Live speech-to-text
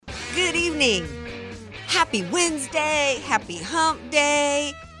good evening. Happy Wednesday, happy hump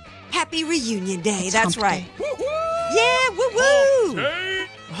day, happy reunion day. That's right. Yeah, woo-woo.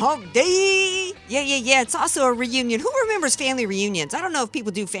 Hump day. Yeah. It's also a reunion. Who remembers family reunions? I don't know if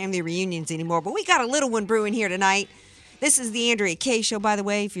people do family reunions anymore, but we got a little one brewing here tonight. This is the Andrea Kaye Show, by the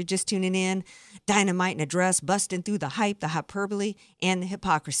way, if you're just tuning in. Dynamite in a dress, busting through the hype, the hyperbole, and the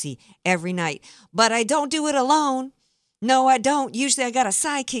hypocrisy every night. But I don't do it alone. No, I don't. Usually I got a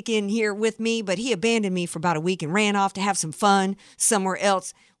sidekick in here with me, but he abandoned me for about a week and ran off to have some fun somewhere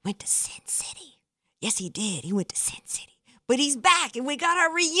else. Went to Sin City. Yes, he did. He went to Sin City. But he's back, and we got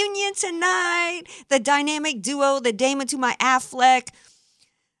our reunion tonight. The dynamic duo, the Damon to my Affleck,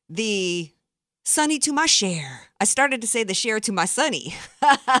 the Sonny to my Cher. I started to say the Cher to my Sonny.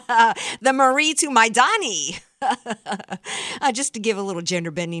 The Marie to my Donnie. Just to give a little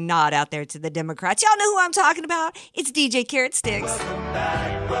gender-bending nod out there to the Democrats. Y'all know who I'm talking about. It's DJ Carrot Sticks. Welcome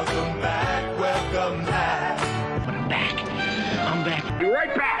back. But I'm back. I'm back. Be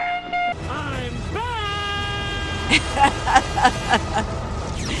right back. I'm back.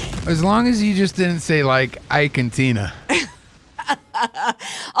 As long as you just didn't say, like, Ike and Tina.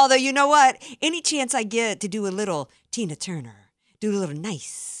 Although, you know what? Any chance I get to do a little Tina Turner, do a little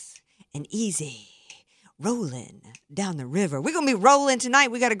nice and easy rolling down the river. We're going to be rolling tonight.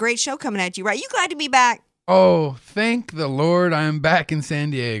 We got a great show coming at you, right? You glad to be back? Oh, thank the Lord I'm back in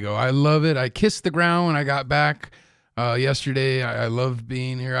San Diego. I love it. I kissed the ground when I got back yesterday. I love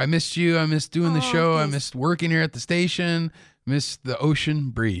being here. I missed you. I missed doing the show. Thanks. I missed working here at the station. Missed the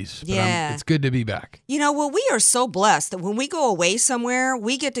ocean breeze. But Yeah. it's good to be back. You know, well, we are so blessed that when we go away somewhere,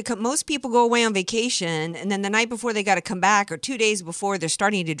 we get to come. Most people go away on vacation, and then the night before they got to come back, or 2 days before, they're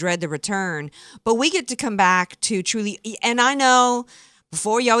starting to dread the return. But we get to come back to truly, and I know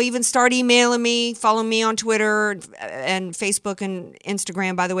before y'all even start emailing me, follow me on Twitter and Facebook and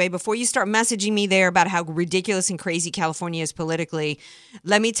Instagram, by the way, before you start messaging me there about how ridiculous and crazy California is politically,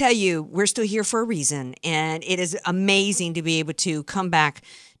 let me tell you, we're still here for a reason. And it is amazing to be able to come back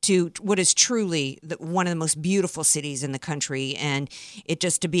to what is truly one of the most beautiful cities in the country, and it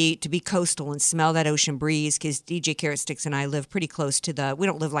just to be coastal and smell that ocean breeze. Because DJ Carrot Sticks and I live pretty close to we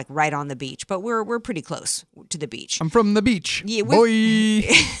don't live like right on the beach, but we're pretty close to the beach. I'm from the beach. Yeah, boy.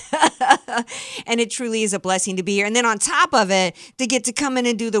 And it truly is a blessing to be here. And then on top of it, to get to come in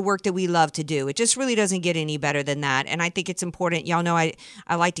and do the work that we love to do. It just really doesn't get any better than that. And I think it's important. Y'all know I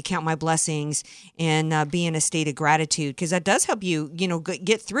like to count my blessings and be in a state of gratitude, because that does help you,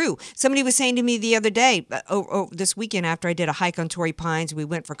 get through. Somebody was saying to me the other day, this weekend after I did a hike on Torrey Pines, we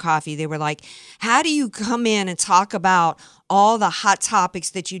went for coffee. They were like, how do you come in and talk about all the hot topics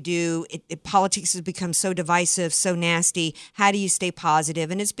that you do? Politics has become so divisive, so nasty. How do you stay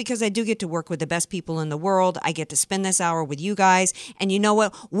positive? And it's because I do get to work with the best people in the world. I get to spend this hour with you guys. And you know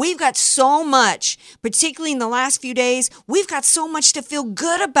what? We've got so much, particularly in the last few days, we've got so much to feel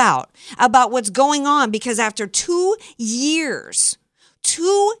good about what's going on, because after 2 years,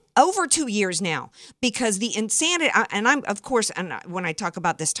 over 2 years now, because the insanity, and I'm, of course, and when I talk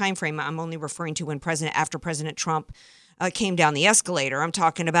about this time frame, I'm only referring to after President Trump came down the escalator. I'm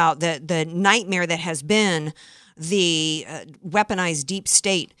talking about the nightmare that has been the weaponized deep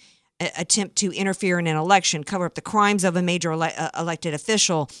state attempt to interfere in an election, cover up the crimes of a major elected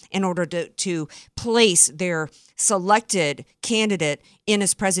official in order to place their selected candidate in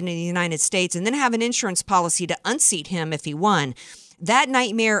as president of the United States, and then have an insurance policy to unseat him if he won. That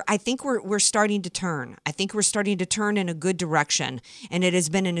nightmare, I think we're starting to turn. I think we're starting to turn in a good direction. And it has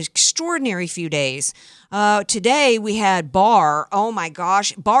been an extraordinary few days. Today we had Barr. Oh my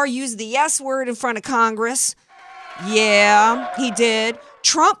gosh. Barr used the S word in front of Congress. Yeah, he did.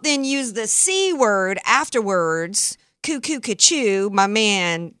 Trump then used the C word afterwards. Cuckoo, my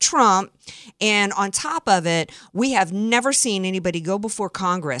man Trump. And on top of it, we have never seen anybody go before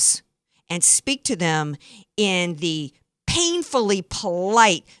Congress and speak to them in the painfully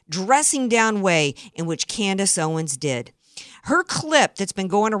polite, dressing down way in which Candace Owens did. Her clip that's been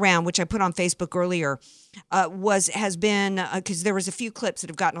going around, which I put on Facebook earlier, has been because there was a few clips that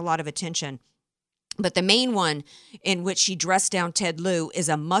have gotten a lot of attention. But the main one in which she dressed down Ted Lieu is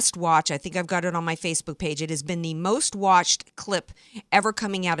a must-watch. I think I've got it on my Facebook page. It has been the most watched clip ever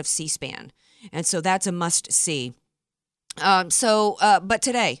coming out of C-SPAN. And so that's a must-see. But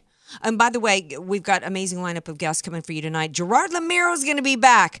today, and by the way, we've got amazing lineup of guests coming for you tonight. Gerard Lamero is going to be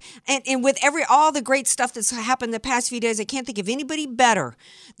back. And with all the great stuff that's happened the past few days, I can't think of anybody better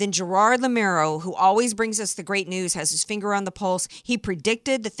than Gerard Lamero, who always brings us the great news, has his finger on the pulse. He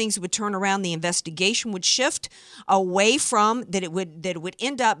predicted that things would turn around, the investigation would shift away from that it would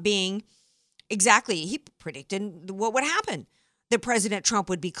end up being exactly, he predicted what would happen. that President Trump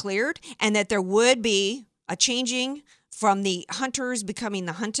would be cleared and that there would be a changing from the hunters becoming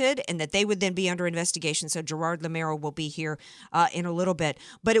the hunted, and that they would then be under investigation. So Gerard Lamero will be here in a little bit.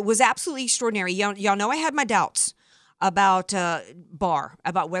 But it was absolutely extraordinary. Y'all know I had my doubts about Barr,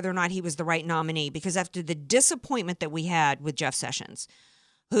 about whether or not he was the right nominee, because after the disappointment that we had with Jeff Sessions,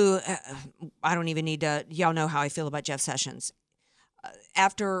 who I don't even need to, y'all know how I feel about Jeff Sessions.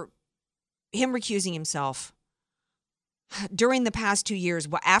 After him recusing himself, during the past 2 years,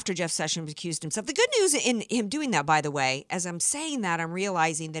 after Jeff Sessions recused himself, the good news in him doing that, by the way, as I'm saying that, I'm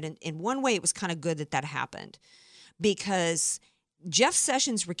realizing that in one way it was kind of good that happened, because Jeff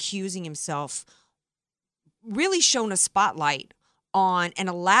Sessions recusing himself really shone a spotlight on and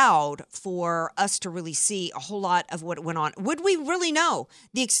allowed for us to really see a whole lot of what went on. Would we really know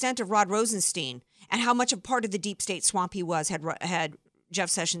the extent of Rod Rosenstein and how much a part of the deep state swamp he was had Jeff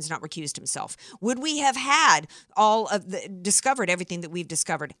Sessions not recused himself? Would we have had discovered everything that we've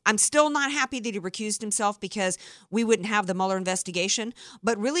discovered? I'm still not happy that he recused himself, because we wouldn't have the Mueller investigation.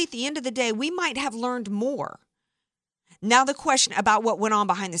 But really, at the end of the day, we might have learned more. Now the question about what went on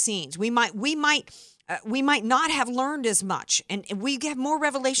behind the scenes, we might not have learned as much, and we have more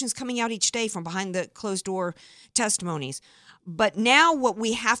revelations coming out each day from behind the closed door testimonies. But now what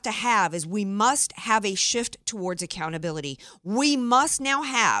we have to have is we must have a shift towards accountability. We must now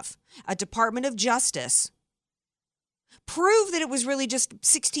have a Department of Justice prove that it was really just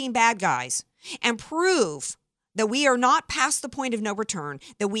 16 bad guys, and prove that we are not past the point of no return,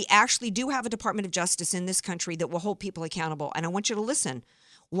 that we actually do have a Department of Justice in this country that will hold people accountable. And I want you to listen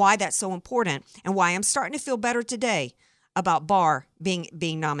why that's so important, and why I'm starting to feel better today about Barr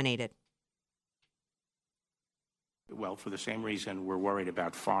being nominated. Well, for the same reason we're worried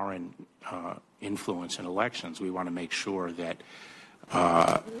about foreign influence in elections, we want to make sure that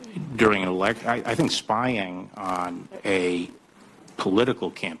during an election, I think spying on a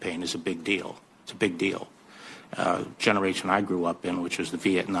political campaign is a big deal. It's a big deal. Generation I grew up in, which was the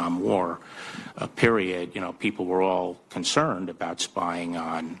Vietnam War period, people were all concerned about spying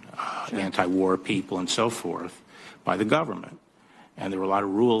on anti-war people and so forth by the government. And there were a lot of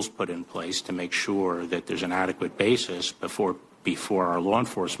rules put in place to make sure that there's an adequate basis before our law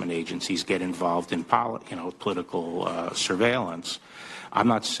enforcement agencies get involved in political surveillance. I'm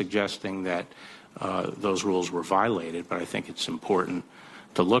not suggesting that those rules were violated, but I think it's important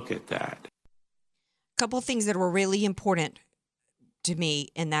to look at that. A couple of things that were really important to me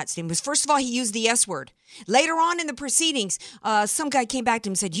in that statement was, first of all, he used the S word. Later on in the proceedings, some guy came back to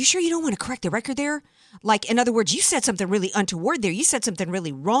him and said, "You sure you don't want to correct the record there? Like, in other words, you said something really untoward there. You said something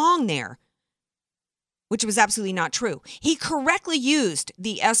really wrong there," which was absolutely not true. He correctly used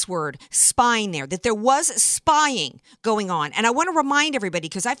the S word, spying there, that there was spying going on. And I want to remind everybody,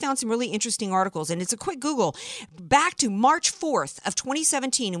 because I found some really interesting articles, and it's a quick Google, back to March 4th of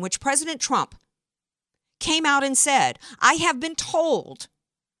 2017, in which President Trump came out and said, "I have been told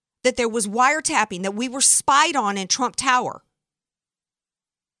that there was wiretapping, that we were spied on in Trump Tower."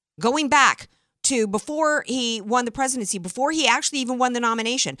 Going back to before he won the presidency, before he actually even won the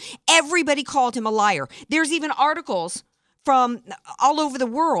nomination, everybody called him a liar. There's even articles from all over the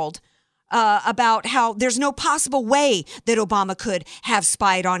world about how there's no possible way that Obama could have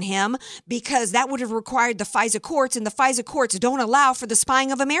spied on him, because that would have required the FISA courts, and the FISA courts don't allow for the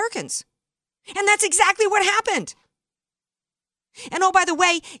spying of Americans. And that's exactly what happened. And oh, by the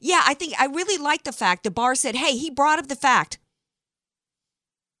way, yeah, I really like the fact that Barr said, hey, he brought up the fact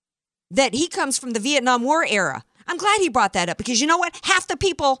that he comes from the Vietnam War era. I'm glad he brought that up, because you know what? Half the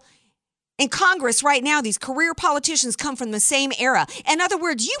people in Congress right now, these career politicians, come from the same era. In other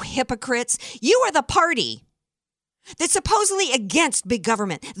words, you hypocrites, you are the party that's supposedly against big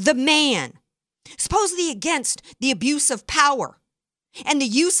government, the man, supposedly against the abuse of power and the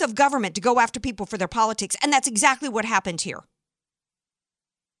use of government to go after people for their politics. And that's exactly what happened here.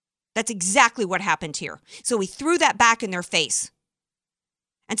 That's exactly what happened here. So he threw that back in their face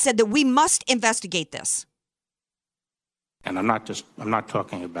and said that we must investigate this. And I'm not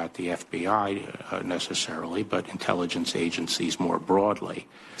talking about the FBI necessarily, but intelligence agencies more broadly.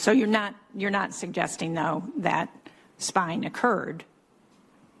 So you're not suggesting, though, that spying occurred?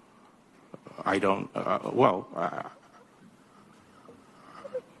 I don't. I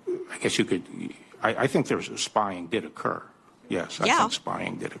guess you could. I think spying did occur. Yes, I think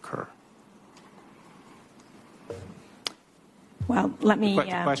spying did occur. Well, let me. But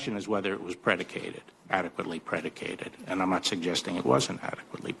the question is whether it was adequately predicated. And I'm not suggesting it wasn't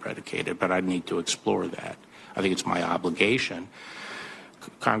adequately predicated, but I need to explore that. I think it's my obligation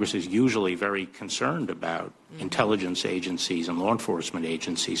Congress is usually very concerned about intelligence agencies and law enforcement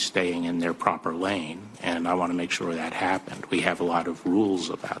agencies staying in their proper lane, and I want to make sure that happened. We have a lot of rules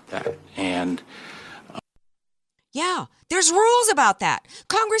about that. And yeah, there's rules about that.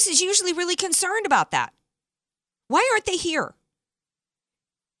 Congress is usually really concerned about that. Why aren't they here?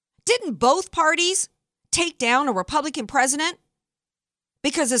 Didn't both parties take down a Republican president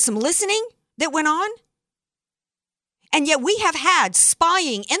because of some listening that went on? And yet we have had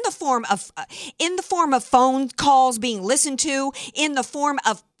spying in the form of phone calls being listened to, in the form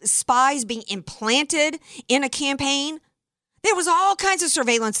of spies being implanted in a campaign. There was all kinds of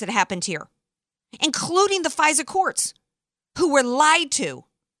surveillance that happened here, including the FISA courts, who were lied to.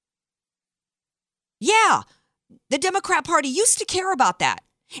 Yeah, the Democrat Party used to care about that.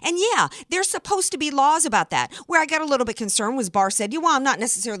 And yeah, there's supposed to be laws about that. Where I got a little bit concerned was Barr said, well, I'm not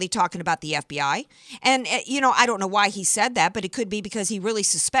necessarily talking about the FBI. And, I don't know why he said that, but it could be because he really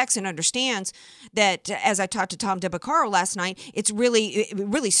suspects and understands that, as I talked to Tom DeBaccaro last night, it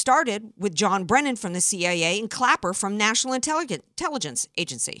really started with John Brennan from the CIA and Clapper from National Intelligence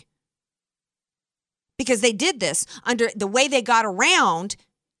Agency. Because they did this under the way they got around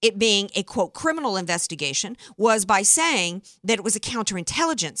it being a, quote, criminal investigation was by saying that it was a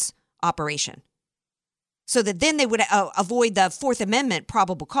counterintelligence operation. So that then they would avoid the Fourth Amendment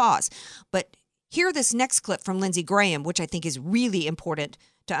probable cause. But hear this next clip from Lindsey Graham, which I think is really important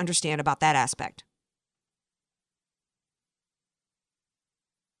to understand about that aspect.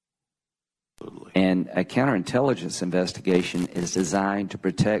 And a counterintelligence investigation is designed to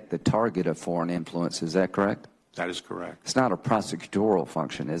protect the target of foreign influence. Is that correct? that is correct. It's not a prosecutorial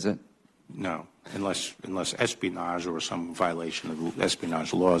function, is it? No, unless espionage or some violation of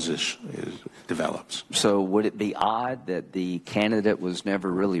espionage laws develops. So would it be odd that the candidate was never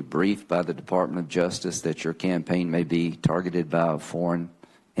really briefed by the Department of Justice that your campaign may be targeted by a foreign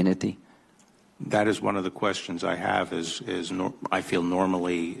entity? That is one of the questions I have. I feel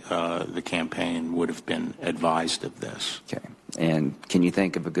normally the campaign would have been advised of this. Okay. And can you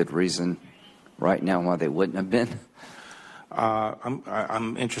think of a good reason right now why they wouldn't have been?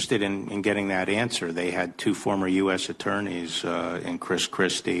 I'm interested in getting that answer. They had two former U.S. attorneys, in Chris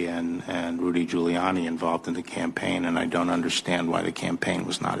Christie and Rudy Giuliani, involved in the campaign, and I don't understand why the campaign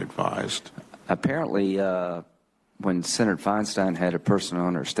was not advised. Apparently, when Senator Feinstein had a person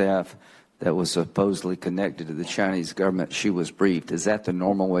on her staff that was supposedly connected to the Chinese government, she was briefed. Is that the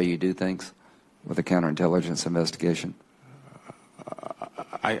normal way you do things with a counterintelligence investigation?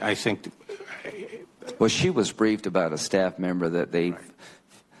 I think... Well, she was briefed about a staff member that they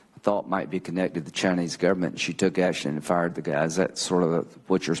thought might be connected to the Chinese government. She took action and fired the guy. Is that sort of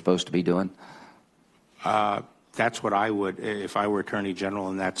what you're supposed to be doing? That's what I would, if I were Attorney General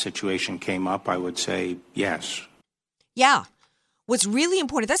and that situation came up, I would say yes. Yeah. What's really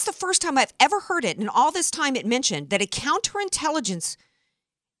important, that's the first time I've ever heard it, and all this time it mentioned that a counterintelligence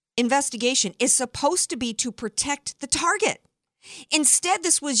investigation is supposed to be to protect the target. Instead,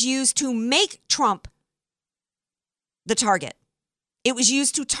 this was used to make Trump the target. It was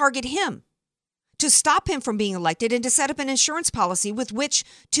used to target him, to stop him from being elected, and to set up an insurance policy with which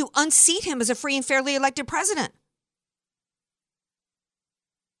to unseat him as a free and fairly elected president.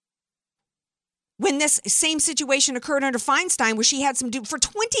 When this same situation occurred under Feinstein, where she had for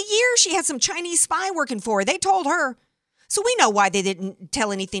 20 years, she had some Chinese spy working for her. They told her. So we know why they didn't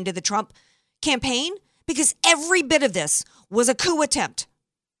tell anything to the Trump campaign, because every bit of this was a coup attempt.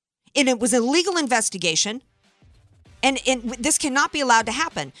 And it was a legal investigation. And this cannot be allowed to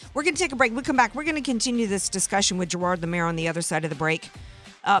happen. We're going to take a break. When we come back, we're going to continue this discussion with Gerard the Mayor on the other side of the break.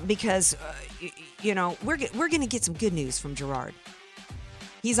 Because, we're going to get some good news from Gerard.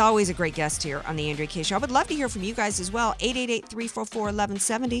 He's always a great guest here on the Andrea Kaye Show. I would love to hear from you guys as well.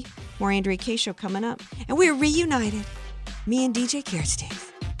 888-344-1170. More Andrea Kaye Show coming up. And we're reunited. Me and DJ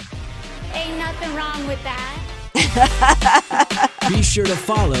Kerstave. Ain't nothing wrong with that. Be sure to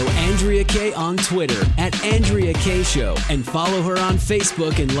follow Andrea Kaye on Twitter at Andrea Kaye Show and follow her on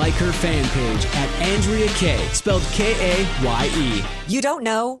Facebook and like her fan page at Andrea Kaye, spelled Kaye. You don't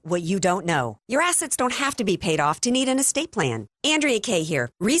know what you don't know. Your assets don't have to be paid off to need an estate plan. Andrea Kaye here.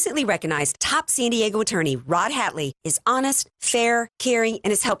 Recently recognized top San Diego attorney Rod Hatley is honest, fair, caring,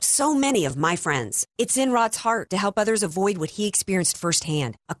 and has helped so many of my friends. It's in Rod's heart to help others avoid what he experienced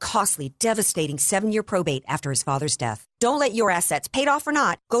firsthand, a costly, devastating 7-year probate after his father's death. Don't let your assets, paid off or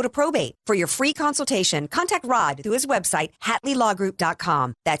not, go to probate. For your free consultation, contact Rod through his website,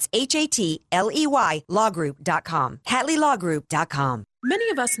 HatleyLawGroup.com. That's HATLEY lawgroup.com. HatleyLawGroup.com.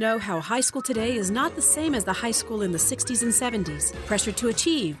 Many of us know how high school today is not the same as the high school in the 60s and 70s. Pressure to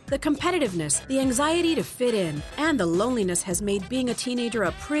achieve, the competitiveness, the anxiety to fit in, and the loneliness has made being a teenager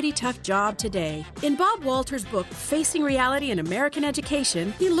a pretty tough job today. In Bob Walter's book, Facing Reality in American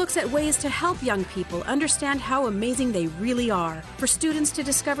Education, he looks at ways to help young people understand how amazing they really are, for students to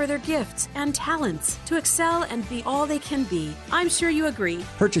discover their gifts and talents, to excel and be all they can be. I'm sure you agree.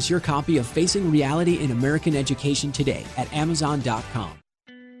 Purchase your copy of Facing Reality in American Education today at Amazon.com.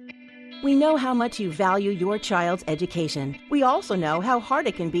 We know how much you value your child's education. We also know how hard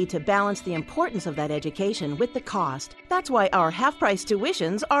it can be to balance the importance of that education with the cost. That's why our half-price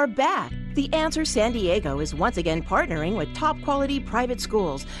tuitions are back. The Answer San Diego is once again partnering with top-quality private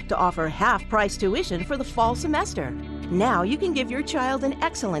schools to offer half-price tuition for the fall semester. Now you can give your child an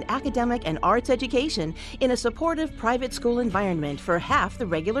excellent academic and arts education in a supportive private school environment for half the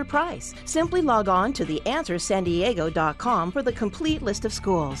regular price. Simply log on to theanswersandiego.com for the complete list of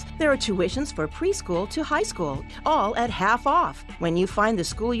schools. There are tuitions for preschool to high school, all at half off. When you find the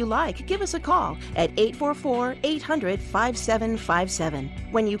school you like, give us a call at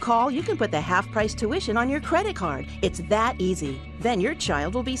 844-800-5757. When you call, you can put the half-price tuition on your credit card. It's that easy. Then your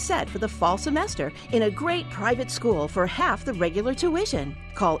child will be set for the fall semester in a great private school for half the regular tuition.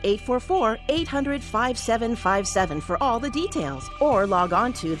 Call 844-800-5757 for all the details, or log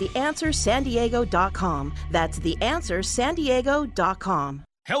on to theanswersandiego.com. That's theanswersandiego.com.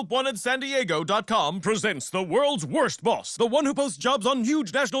 HelpWantedSanDiego.com presents the world's worst boss, the one who posts jobs on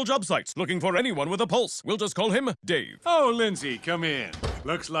huge national job sites, looking for anyone with a pulse. We'll just call him Dave. Oh, Lindsay, come in.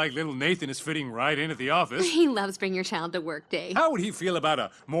 Looks like little Nathan is fitting right in at the office. He loves bringing your child to work, Dave. How would he feel about a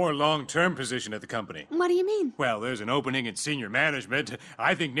more long-term position at the company? What do you mean? Well, there's an opening in senior management.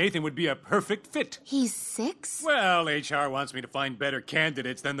 I think Nathan would be a perfect fit. He's 6? Well, HR wants me to find better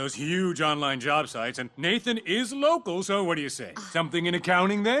candidates than those huge online job sites, and Nathan is local, so what do you say? Something in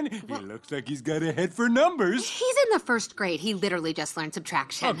accounting, then? He looks like he's got a head for numbers. He's in the first grade. He literally just learned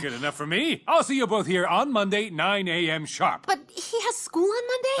subtraction. Oh, good enough for me. I'll see you both here on Monday, 9 a.m. sharp. But he has school on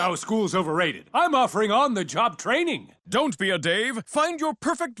Monday? Oh, school's overrated. I'm offering on-the-job training. Don't be a Dave. Find your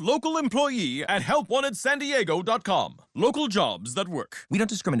perfect local employee at HelpWantedSanDiego.com. Local jobs that work. We don't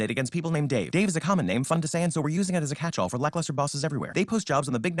discriminate against people named Dave. Dave is a common name, fun to say, and so we're using it as a catch-all for lackluster bosses everywhere. They post jobs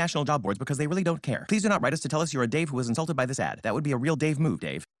on the big national job boards because they really don't care. Please do not write us to tell us you're a Dave who was insulted by this ad. That would be a real Dave move,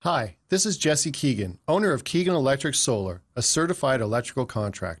 Dave. Hi, this is Jesse Keegan, owner of Keegan Electric Solar, a certified electrical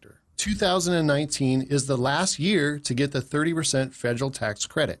contractor. 2019 is the last year to get the 30% federal tax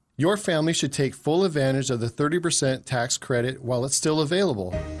credit. Your family should take full advantage of the 30% tax credit while it's still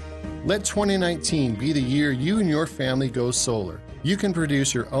available. Let 2019 be the year you and your family go solar. You can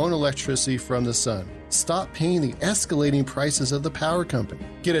produce your own electricity from the sun. Stop paying the escalating prices of the power company.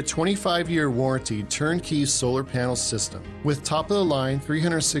 Get a 25-year warranty turnkey solar panel system with top-of-the-line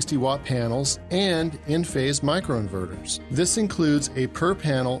 360-watt panels and in-phase microinverters. This includes a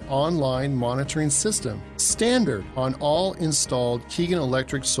per-panel online monitoring system, standard on all installed Keegan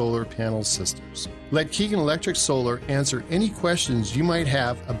Electric solar panel systems. Let Keegan Electric Solar answer any questions you might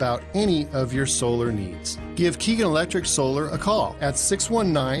have about any of your solar needs. Give Keegan Electric Solar a call at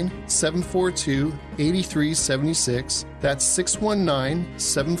 619-742-8376. That's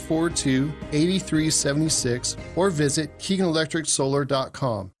 619-742-8376, or visit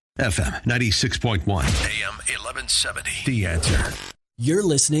KeeganElectricSolar.com. FM 96.1, AM 1170. The Answer. You're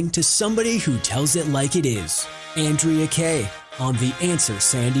listening to somebody who tells it like it is. Andrea Kaye on The Answer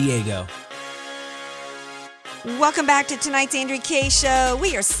San Diego. Welcome back to tonight's Andrea Kaye Show.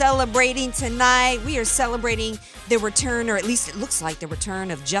 We are celebrating tonight. We are celebrating the return, or at least it looks like the return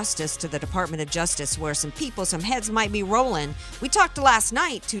of justice to the Department of Justice, where some heads might be rolling. We talked last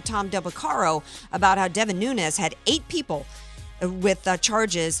night to Tom DeBaccaro about how Devin Nunes had 8 people with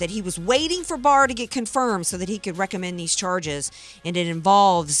charges that he was waiting for Barr to get confirmed so that he could recommend these charges. And it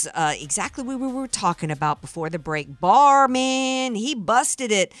involves exactly what we were talking about before the break. Barr, man, he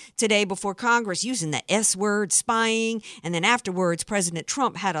busted it today before Congress using the S word, spying. And then afterwards, President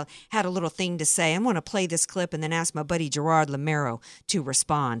Trump had a little thing to say. I'm going to play this clip and then ask my buddy Gerard Lamero to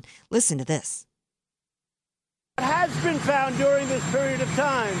respond. Listen to this. What has been found during this period of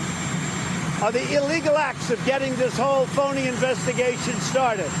time are the illegal acts of getting this whole phony investigation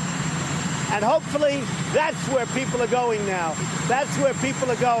started. And hopefully that's where people are going now. That's where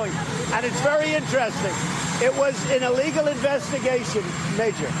people are going. And it's very interesting. It was an illegal investigation,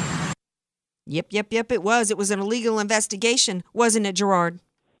 Major. Yep, it was. It was an illegal investigation, wasn't it, Gerard?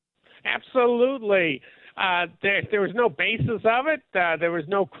 Absolutely. There was no basis of it. There was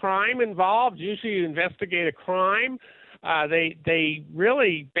no crime involved. Usually you investigate a crime. They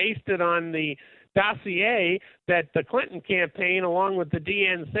really based it on the dossier that the Clinton campaign, along with the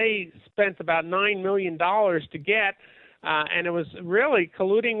DNC, spent about $9 million to get. And it was really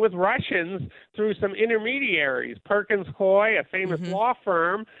colluding with Russians through some intermediaries, Perkins Coie, a famous law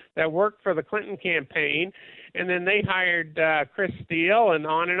firm that worked for the Clinton campaign, and then they hired Chris Steele and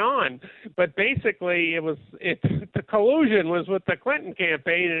on and on. But basically, the collusion was with the Clinton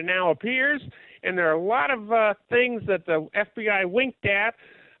campaign, and it now appears, and there are a lot of things that the FBI winked at,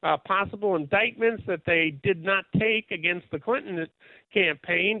 possible indictments that they did not take against the Clinton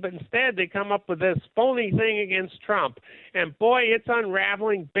campaign, but instead they come up with this phony thing against Trump. And boy, it's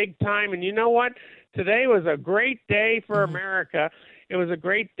unraveling big time. And you know what? Today was a great day for America. It was a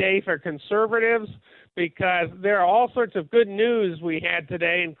great day for conservatives because there are all sorts of good news we had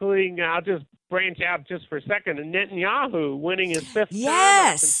today, including, I'll just branch out just for a second, Netanyahu winning his fifth term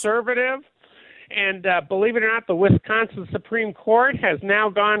as conservative. And believe it or not, the Wisconsin Supreme Court has now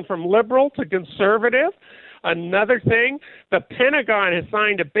gone from liberal to conservative. Another thing, the Pentagon has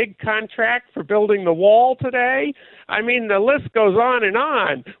signed a big contract for building the wall today. I mean, the list goes on and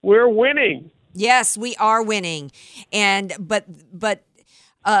on. We're winning. Yes, we are winning. And but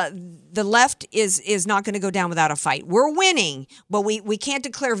the left is not going to go down without a fight. We're winning, but we can't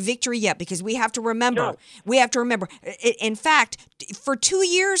declare victory yet because we have to remember. No. We have to remember. In fact, for 2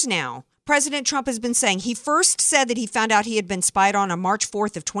 years now, President Trump has been saying, he first said that he found out he had been spied on March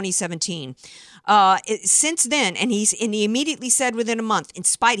 4th of 2017. Since then, and he immediately said within a month,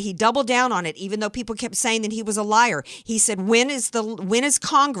 he doubled down on it, even though people kept saying that he was a liar. He said, when is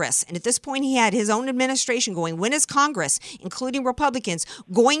Congress? And at this point, he had his own administration going, when is Congress, including Republicans,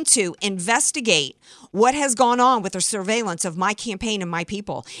 going to investigate what has gone on with the surveillance of my campaign and my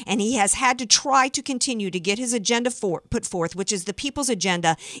people? And he has had to try to continue to get his agenda put forth, which is the people's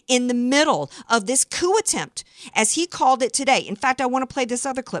agenda, in the middle of this coup attempt, as he called it today. In fact, I want to play this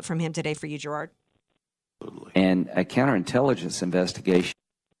other clip from him today for you, Gerard. And a counterintelligence investigation.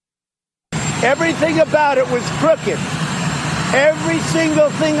 Everything about it was crooked. Every single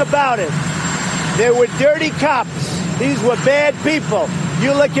thing about it. There were dirty cops. These were bad people.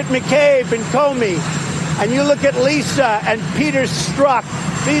 You look at McCabe and Comey, and you look at Lisa and Peter Strzok.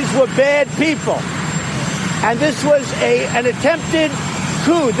 These were bad people. And this was an attempted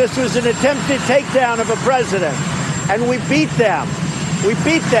coup. This was an attempted takedown of a president. And we beat them. We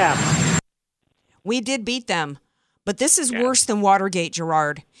beat them. We did beat them, but this is worse than Watergate,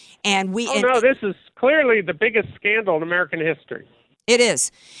 Gerard. And this is clearly the biggest scandal in American history. It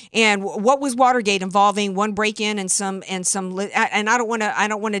is. And what was Watergate involving? One break-in and some, and I don't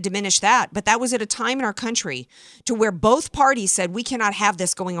want to diminish that, but that was at a time in our country to where both parties said we cannot have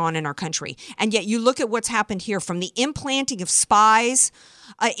this going on in our country. And yet you look at what's happened here, from the implanting of spies.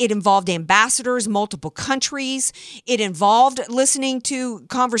 It involved ambassadors, multiple countries. It involved listening to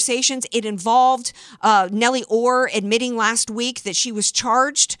conversations. It involved Nellie Orr admitting last week that she was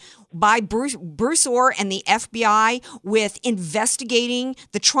charged by Bruce Orr and the FBI with investigating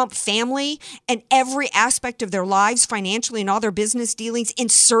the Trump family and every aspect of their lives, financially and all their business dealings, in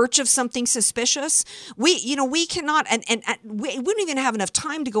search of something suspicious. We cannot, and we wouldn't even have enough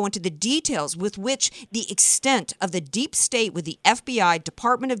time to go into the details with which the extent of the deep state with the FBI,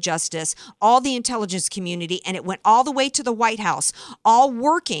 Department of Justice, all the intelligence community, and it went all the way to the White House, all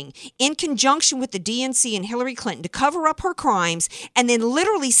working in conjunction with the DNC and Hillary Clinton to cover up her crimes and then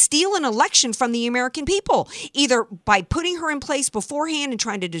literally steal an election from the American people, either by putting her in place beforehand and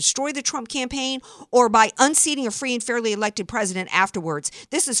trying to destroy the Trump campaign, or by unseating a free and fairly elected president afterwards.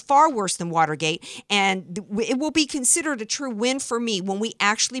 This is far worse than Watergate, and it will be considered a true win for me when we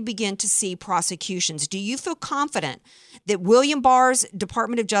actually begin to see prosecutions. Do you feel confident that William Barr's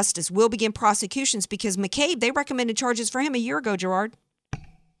Department of Justice will begin prosecutions? Because McCabe, they recommended charges for him a year ago, Gerard.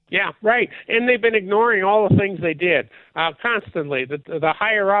 Yeah, right. And they've been ignoring all the things they did constantly. The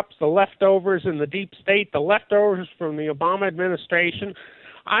higher-ups, the leftovers in the deep state, the leftovers from the Obama administration.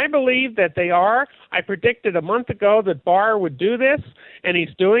 I believe that they are. I predicted a month ago that Barr would do this, and he's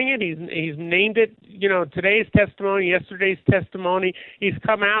doing it. He's named it, today's testimony, yesterday's testimony. He's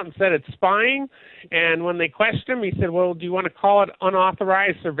come out and said it's spying. And when they questioned him, he said, well, do you want to call it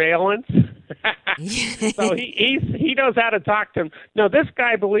unauthorized surveillance? So he knows how to talk to him. No, this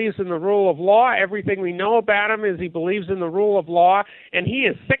guy believes in the rule of law. Everything we know about him is he believes in the rule of law, and he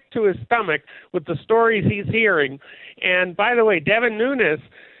is sick to his stomach with the stories he's hearing. And by the way, Devin Nunes,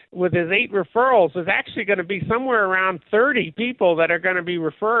 with his 8 referrals, is actually going to be somewhere around 30 people that are going to be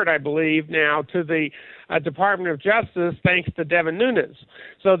referred, I believe, now to the Department of Justice, thanks to Devin Nunes.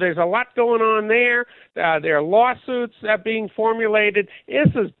 So there's a lot going on there. There are lawsuits being formulated. This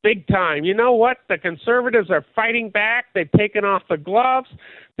is big time. You know what? The conservatives are fighting back. They've taken off the gloves.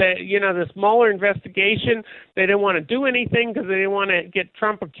 This Mueller investigation, they didn't want to do anything because they didn't want to get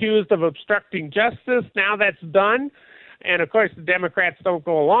Trump accused of obstructing justice. Now that's done. And, of course, the Democrats don't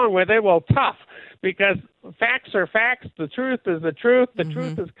go along with it. Well, tough, because facts are facts. The truth is the truth. The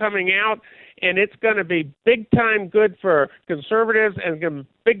truth is coming out, and it's going to be big-time good for conservatives and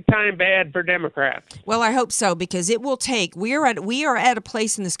big-time bad for Democrats. Well, I hope so, because it will take. We are at a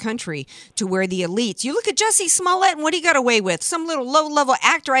place in this country to where the elites. You look at Jussie Smollett and what he got away with. Some little low-level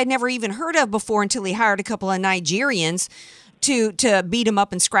actor I'd never even heard of before until he hired a couple of Nigerians to beat him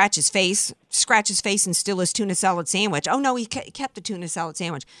up and scratch his face and steal his tuna salad sandwich. Oh, no, he kept the tuna salad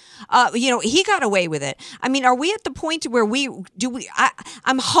sandwich. He got away with it. I mean, are we at the point where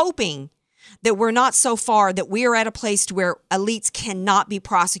I'm hoping that we're not so far that we are at a place to where elites cannot be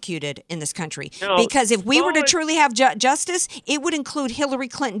prosecuted in this country. No, because if we were to truly have justice, it would include Hillary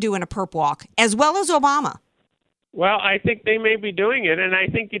Clinton doing a perp walk, as well as Obama. Well, I think they may be doing it, and I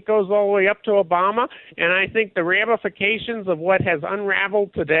think it goes all the way up to Obama, and I think the ramifications of what has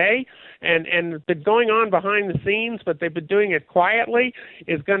unraveled today and been going on behind the scenes, but they've been doing it quietly,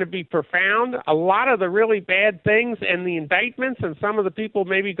 is going to be profound. A lot of the really bad things and the indictments and some of the people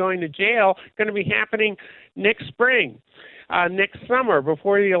maybe going to jail are going to be happening next spring. Next summer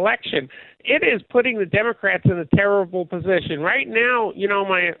before the election. It is putting the Democrats in a terrible position. Right now,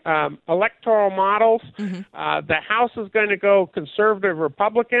 my electoral models, the House is going to go conservative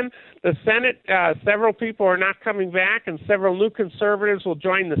Republican. The Senate, several people are not coming back, and several new conservatives will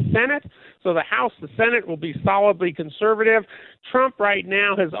join the Senate. So the House, the Senate will be solidly conservative. Trump right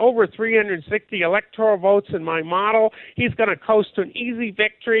now has over 360 electoral votes in my model. He's going to coast to an easy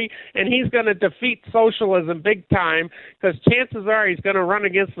victory, and he's going to defeat socialism big time, because chances are he's going to run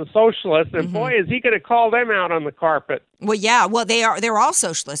against the socialists, and boy, is he going to call them out on the carpet. Well, yeah. Well, they're all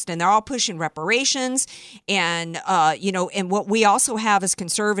socialist, and they're all pushing reparations, and and what we also have as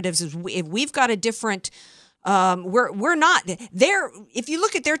conservatives is if we've got a different. We're not there. If you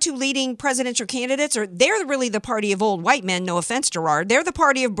look at their two leading presidential candidates, they're really the party of old white men. No offense, Gerard. They're the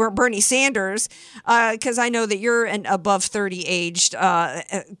party of Bernie Sanders, because I know that you're an above 30 aged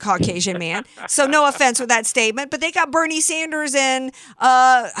Caucasian man. So no offense with that statement, but they got Bernie Sanders and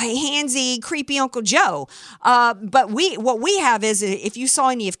handsy, creepy Uncle Joe. But what we have is, if you saw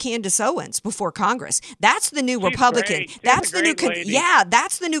any of Candace Owens before Congress, that's the new Republican. That's the new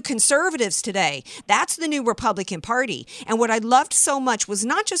that's the new conservatives today. That's the new Republican Party. And what I loved so much was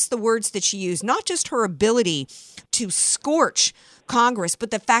not just the words that she used, not just her ability to scorch Congress,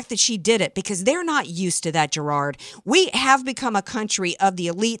 but the fact that she did it, because they're not used to that, Gerard. We have become a country of the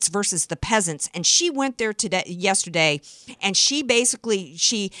elites versus the peasants, and she went there yesterday, and she basically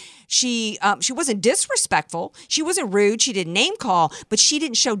she wasn't disrespectful, she wasn't rude, she didn't name call, but she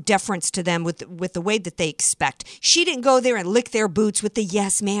didn't show deference to them with the way that they expect. She didn't go there and lick their boots with the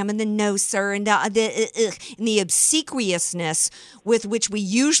yes ma'am and the no sir and the obsequiousness with which we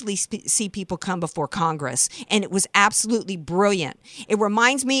usually see people come before Congress, and it was absolutely brilliant. It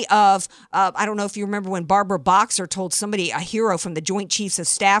reminds me of, I don't know if you remember when Barbara Boxer told somebody, a hero from the Joint Chiefs of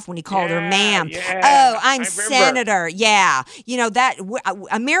Staff, when he called her ma'am. Yeah, oh, I'm senator. Yeah. That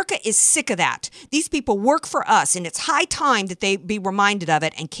America is sick of that. These people work for us, and it's high time that they be reminded of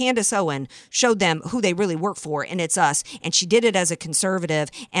it. And Candace Owens showed them who they really work for, and it's us. And she did it as a conservative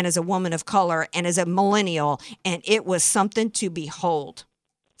and as a woman of color and as a millennial, and it was something to behold.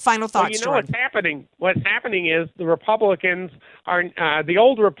 Final thoughts, Well, what's happening? What's happening is the Republicans are the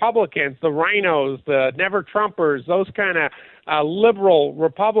old Republicans, the rhinos, the never-Trumpers, those kind of liberal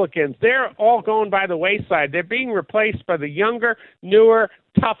Republicans. They're all going by the wayside. They're being replaced by the younger, newer,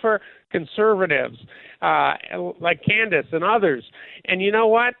 tougher conservatives like Candace and others. And you know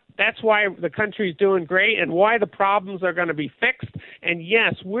what? That's why the country's doing great and why the problems are going to be fixed. And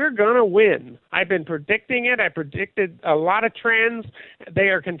yes, we're going to win. I've been predicting it. I predicted a lot of trends. They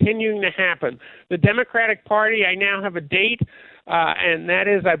are continuing to happen. The Democratic Party, I now have a date, and that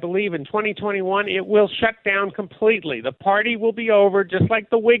is, I believe, in 2021, it will shut down completely. The party will be over, just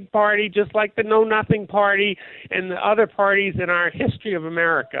like the Whig Party, just like the Know Nothing Party, and the other parties in our history of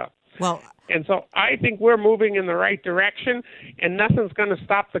America. And so I think we're moving in the right direction, and nothing's going to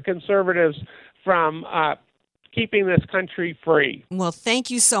stop the conservatives from keeping this country free. Well, thank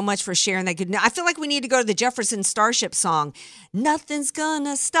you so much for sharing that good. I feel like we need to go to the Jefferson Starship song. Nothing's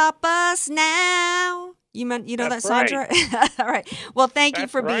gonna stop us now. You know that song, Gerard? All right. Well, thank you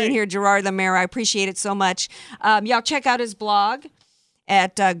for being here, Gerard the Mayor. I appreciate it so much. Y'all check out his blog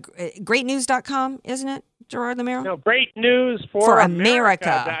at greatnews.com, isn't it? Gerard Lamero? No, great news for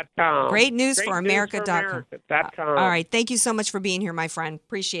America. America.com. Great news for America.com. America.com. All right. Thank you so much for being here, my friend.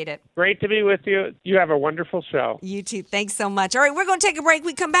 Appreciate it. Great to be with you. You have a wonderful show. You too. Thanks so much. All right, we're going to take a break.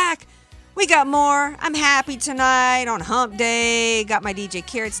 We come back. We got more. I'm happy tonight on Hump Day. Got my DJ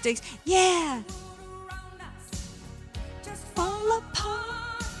Carrot Sticks. Yeah. Just fall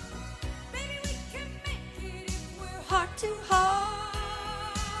apart. Maybe we can make it if we're heart to heart.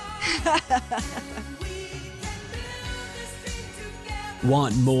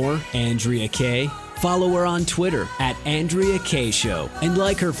 Want more Andrea Kaye? Follow her on Twitter at Andrea Kaye Show and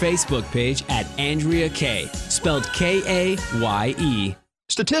like her Facebook page at Andrea Kaye, spelled Kaye.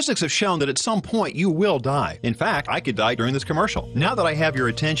 Statistics have shown that at some point you will die. In fact, I could die during this commercial. Now that I have your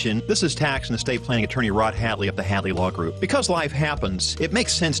attention, this is tax and estate planning attorney Rod Hadley of the Hadley Law Group. Because life happens, it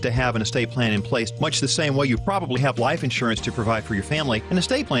makes sense to have an estate plan in place, much the same way you probably have life insurance to provide for your family. An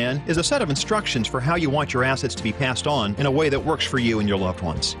estate plan is a set of instructions for how you want your assets to be passed on in a way that works for you and your loved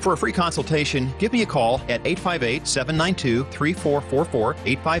ones. For a free consultation, give me a call at 858-792-3444,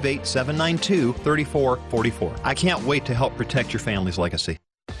 858-792-3444. I can't wait to help protect your family's legacy.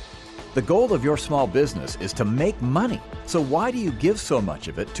 The goal of your small business is to make money. So why do you give so much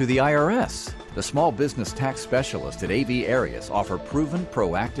of it to the IRS? The small business tax specialists at AV Arias offer proven,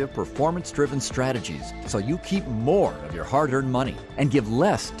 proactive, performance-driven strategies so you keep more of your hard-earned money and give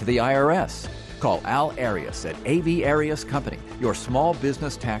less to the IRS. Call Al Arias at AV Arias Company, your small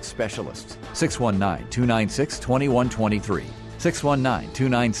business tax specialists. 619-296-2123.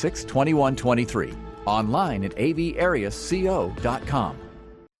 619-296-2123. Online at avariasco.com.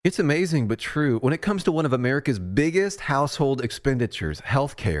 It's amazing but true. When it comes to one of America's biggest household expenditures,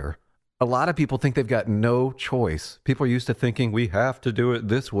 healthcare, a lot of people think they've got no choice. People are used to thinking we have to do it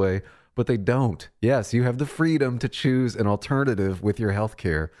this way, but they don't. Yes, you have the freedom to choose an alternative with your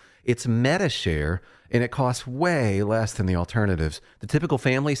healthcare. It's MediShare, and it costs way less than the alternatives. The typical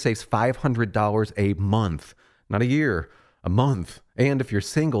family saves $500 a month, not a year, a month. And if you're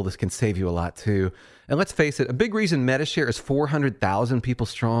single, this can save you a lot too. And let's face it, a big reason MediShare is 400,000 people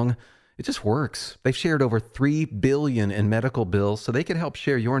strong, it just works. They've shared over $3 billion in medical bills, so they can help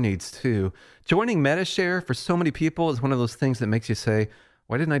share your needs too. Joining MediShare for so many people is one of those things that makes you say,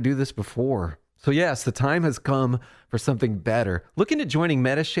 why didn't I do this before? So yes, the time has come for something better. Look into joining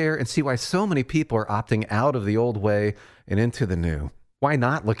MediShare and see why so many people are opting out of the old way and into the new. Why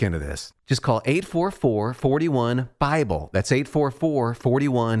not look into this? Just call 844-41-BIBLE. That's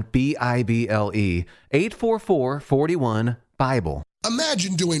 844-41-BIBLE. 844-41-BIBLE.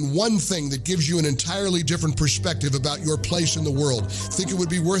 Imagine doing one thing that gives you an entirely different perspective about your place in the world. Think it would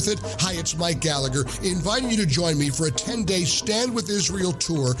be worth it? Hi, it's Mike Gallagher, inviting you to join me for a 10-day Stand With Israel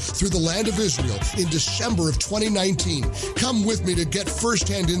tour through the land of Israel in December of 2019. Come with me to get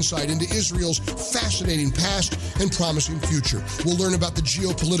firsthand insight into Israel's fascinating past and promising future. We'll learn about the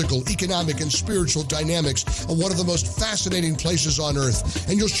geopolitical, economic, and spiritual dynamics of one of the most fascinating places on earth.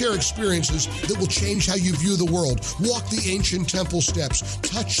 And you'll share experiences that will change how you view the world. Walk the ancient temple steps,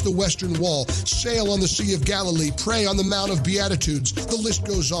 touch the Western Wall, sail on the Sea of Galilee, pray on the Mount of Beatitudes. The list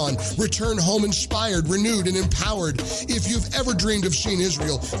goes on. Return home inspired, renewed, and empowered. If you've ever dreamed of seeing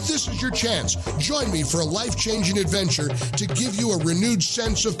Israel, this is your chance. Join me for a life-changing adventure to give you a renewed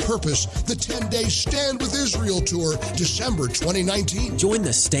sense of purpose. The 10-day Stand With Israel Tour, December 2019. Join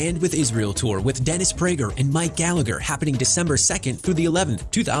the Stand With Israel Tour with Dennis Prager and Mike Gallagher, happening December 2nd through the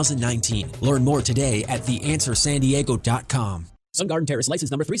 11th, 2019. Learn more today at theanswersandiego.com. Sun Garden Terrace,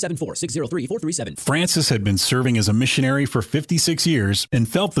 license number 374-603-437. Francis had been serving as a missionary for 56 years and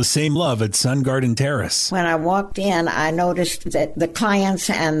felt the same love at Sun Garden Terrace. When I walked in, I noticed that the clients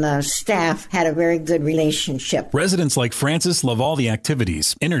and the staff had a very good relationship. Residents like Francis love all the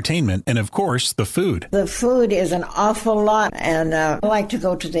activities, entertainment, and of course, the food. The food is an awful lot, and I like to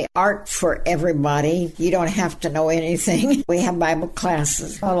go to the Art for Everybody. You don't have to know anything. We have Bible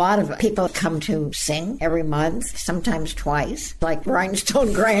classes. A lot of people come to sing every month, sometimes twice, like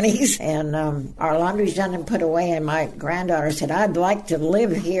Rhinestone Grannies, and our laundry's done and put away, and my granddaughter said, I'd like to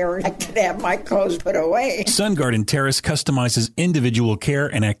live here. I could have my clothes put away. Sun Garden Terrace customizes individual care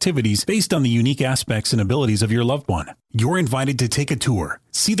and activities based on the unique aspects and abilities of your loved one. You're invited to take a tour,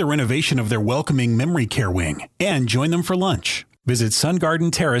 see the renovation of their welcoming memory care wing, and join them for lunch. Visit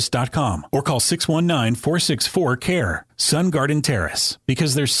sungardenterrace.com or call 619-464-CARE. Sun Garden Terrace,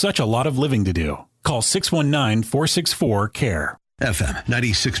 because there's such a lot of living to do. Call 619-464-CARE. FM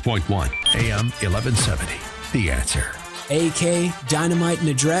 96.1, AM 1170. The Answer. AK, Dynamite, and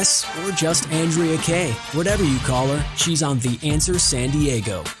Address, or just Andrea Kaye. Whatever you call her, she's on The Answer San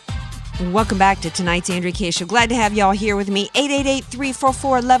Diego. Welcome back to tonight's Andrea Kaye Show. Glad to have y'all here with me.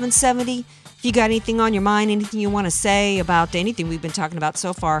 888-344-1170. If you got anything on your mind, anything you want to say about anything we've been talking about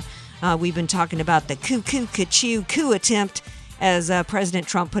so far, we've been talking about the cuckoo-ca-choo coup attempt, as President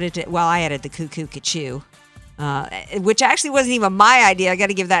Trump put it. Well, I added the cuckoo-ca-choo, which actually wasn't even my idea. I got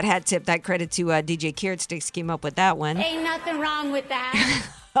to give that hat tip, that credit to DJ Carrot Sticks came up with that one. Ain't nothing wrong with that.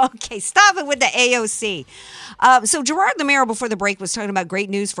 Okay, stop it with the AOC. So Gerard Lamero before the break was talking about great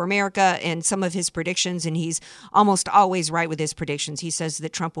news for America and some of his predictions, and he's almost always right with his predictions. He says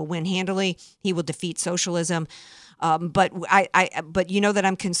that Trump will win handily. He will defeat socialism. But you know that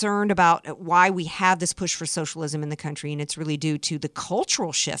I'm concerned about why we have this push for socialism in the country, and it's really due to the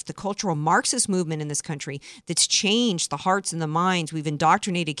cultural shift, the cultural Marxist movement in this country that's changed the hearts and the minds. We've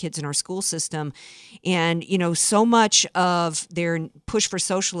indoctrinated kids in our school system, and so much of their push for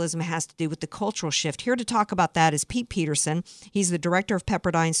socialism has to do with the cultural shift. Here to talk about that is Pete Peterson. He's the director of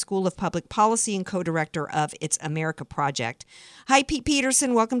Pepperdine School of Public Policy and co-director of It's America Project. Hi, Pete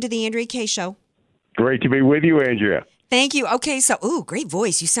Peterson. Welcome to the Andrea Kaye Show. Great to be with you, Andrea. Thank you. Okay, so great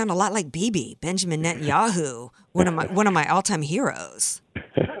voice. You sound a lot like Bibi, Benjamin Netanyahu, one of my all-time heroes.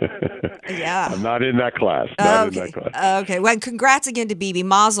 Yeah. I'm not in that class. Okay. Well, congrats again to Bibi.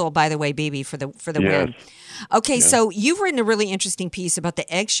 Mazel, by the way, Bibi, for the win. Okay, so you've written a really interesting piece about the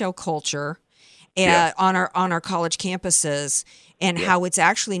eggshell culture on our college campuses, and how it's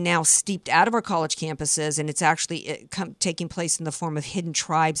actually now steeped out of our college campuses, and it's actually taking place in the form of hidden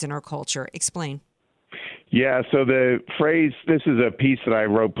tribes in our culture. Explain. Yeah, so the phrase, this is a piece that I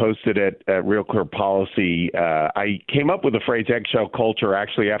wrote, posted at Real Clear Policy. I came up with the phrase eggshell culture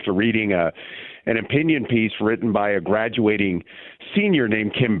actually after reading an opinion piece written by a graduating senior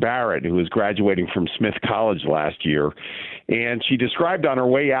named Kim Barrett, who was graduating from Smith College last year. And she described on her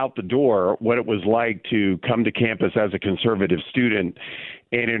way out the door what it was like to come to campus as a conservative student.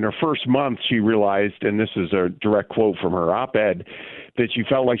 And in her first month, she realized, and this is a direct quote from her op-ed, that she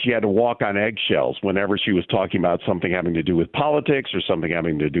felt like she had to walk on eggshells whenever she was talking about something having to do with politics or something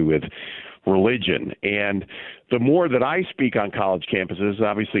having to do with religion. And the more that I speak on college campuses,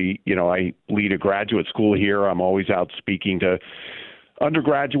 obviously, I lead a graduate school here. I'm always out speaking to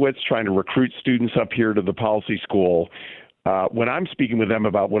undergraduates, trying to recruit students up here to the policy school. When I'm speaking with them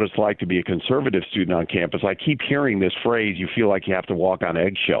about what it's like to be a conservative student on campus, I keep hearing this phrase, you feel like you have to walk on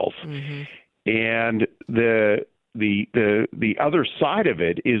eggshells. Mm-hmm. And the other side of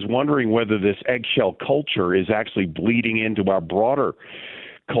it is wondering whether this eggshell culture is actually bleeding into our broader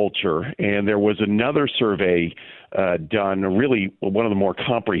culture. And there was another survey done, really one of the more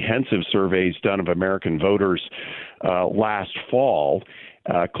comprehensive surveys done of American voters last fall,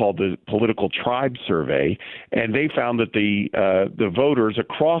 called the Political Tribe Survey, and they found that the voters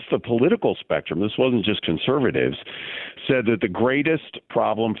across the political spectrum, this wasn't just conservatives, said that the greatest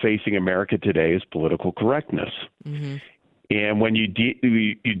problem facing America today is political correctness. Mm-hmm. And when you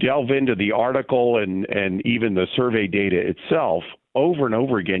delve into the article and even the survey data itself, over and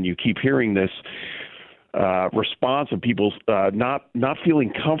over again, you keep hearing this response of people not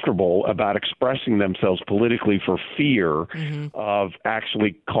feeling comfortable about expressing themselves politically for fear of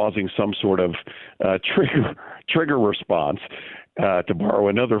actually causing some sort of trigger response, to borrow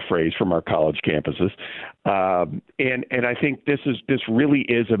another phrase from our college campuses. And I think this really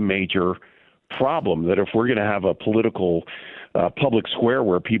is a major problem, that if we're going to have a political public square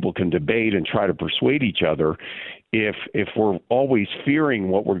where people can debate and try to persuade each other, if we're always fearing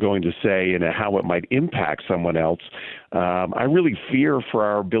what we're going to say and how it might impact someone else, I really fear for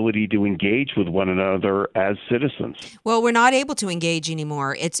our ability to engage with one another as citizens. Well, we're not able to engage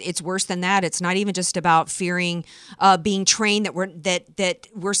anymore. It's worse than that. It's not even just about fearing being trained that we're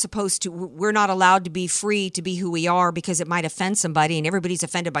not allowed to be free to be who we are because it might offend somebody, and everybody's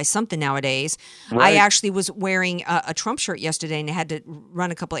offended by something nowadays. Right. I actually was wearing a Trump shirt yesterday, and I had to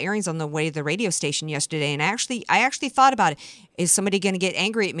run a couple of errands on the way to the radio station yesterday, and I actually thought about it. Is somebody going to get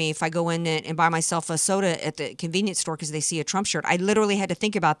angry at me if I go in and buy myself a soda at the convenience store because they see a Trump shirt? I literally had to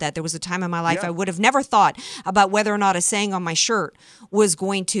think about that. There was a time in my life I would have never thought about whether or not a saying on my shirt was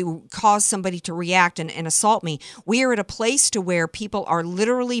going to cause somebody to react and assault me. We are at a place to where people are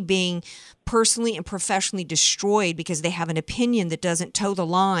literally being personally and professionally destroyed because they have an opinion that doesn't toe the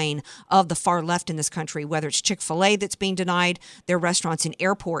line of the far left in this country, whether it's Chick-fil-A that's being denied their restaurants in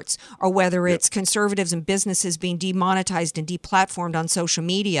airports, or whether it's conservatives and businesses being demonetized and deplatformed on social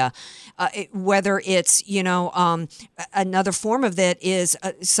media, whether it's, another form of that is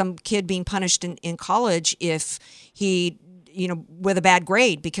some kid being punished in college if he with a bad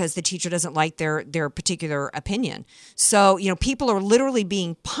grade because the teacher doesn't like their particular opinion. So, people are literally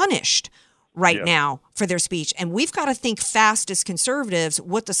being punished right now for their speech. And we've got to think fast as conservatives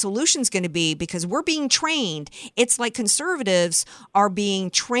what the solution's going to be, because we're being trained. It's like conservatives are being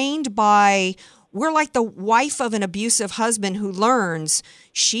trained by, we're like the wife of an abusive husband who learns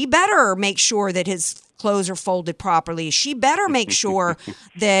she better make sure that his clothes are folded properly. She better make sure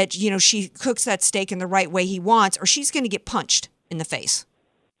that, she cooks that steak in the right way he wants, or she's going to get punched in the face.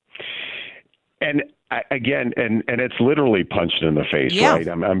 And again, and it's literally punched in the face, right?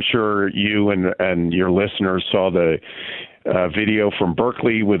 I'm sure you and your listeners saw the video from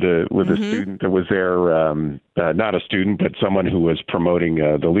Berkeley with a student that was there, not a student, but someone who was promoting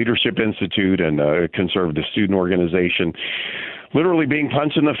the Leadership Institute and a conservative student organization, literally being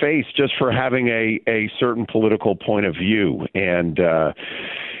punched in the face just for having a certain political point of view. And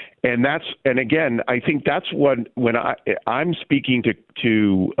again, I think that's what, when I'm speaking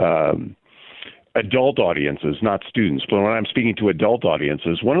to adult audiences, not students, but when I'm speaking to adult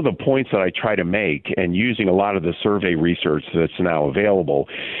audiences, one of the points that I try to make, and using a lot of the survey research that's now available,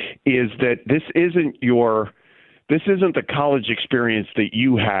 is that this isn't the college experience that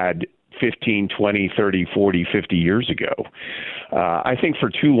you had 15, 20, 30, 40, 50 years ago. I think for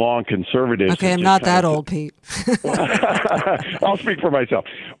too long, conservatives... Okay, I'm not that old, Pete. I'll speak for myself.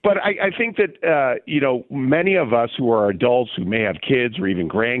 But I think that, many of us who are adults who may have kids or even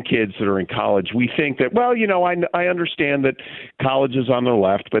grandkids that are in college, we think that, I understand that college is on the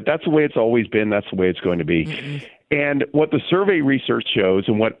left, but that's the way it's always been. That's the way it's going to be. Mm-mm. And what the survey research shows,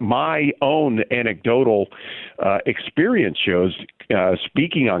 and what my own anecdotal experience shows,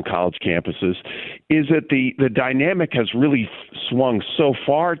 speaking on college campuses, is that the dynamic has really swung so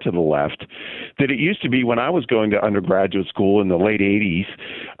far to the left that it used to be, when I was going to undergraduate school in the late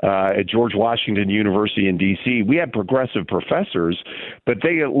 80s at George Washington University in D.C., we had progressive professors, but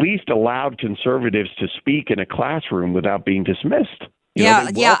they at least allowed conservatives to speak in a classroom without being dismissed.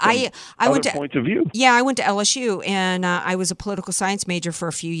 I went to points of view. Yeah, I went to LSU, and I was a political science major for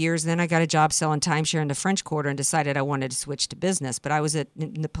a few years. Then I got a job selling timeshare in the French Quarter and decided I wanted to switch to business. But I was in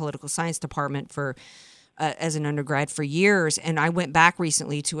the political science department for as an undergrad for years, and I went back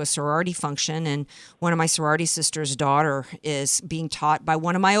recently to a sorority function, and one of my sorority sister's daughter is being taught by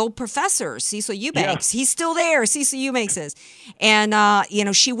one of my old professors, Cecil Eubanks. Yeah. He's still there. Cecil Eubanks is, and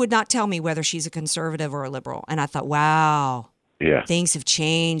she would not tell me whether she's a conservative or a liberal, and I thought, wow. Yeah. Things have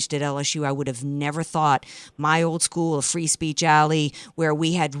changed at LSU. I would have never thought my old school, a free speech alley, where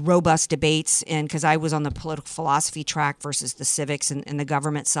we had robust debates, and because I was on the political philosophy track versus the civics and the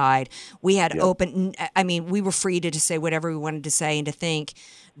government side, we had open, we were free to say whatever we wanted to say, and to think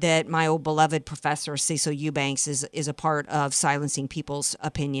that my old beloved professor, Cecil Eubanks, is a part of silencing people's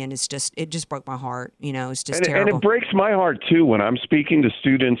opinion. It just broke my heart. It's just terrible. And it breaks my heart, too, when I'm speaking to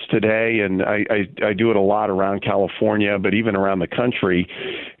students today, and I do it a lot around California, but even around the country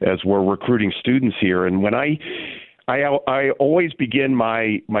as we're recruiting students here. And when I always begin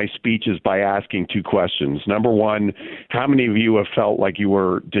my speeches by asking two questions. Number one, how many of you have felt like you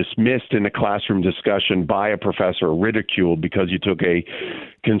were dismissed in a classroom discussion by a professor or ridiculed because you took a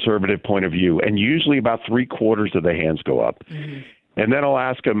conservative point of view? And usually about 3/4 of the hands go up. Mm-hmm. And then I'll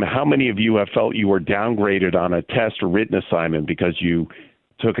ask them, how many of you have felt you were downgraded on a test or written assignment because you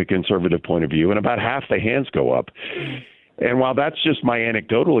took a conservative point of view? And about half the hands go up. Mm-hmm. And while that's just my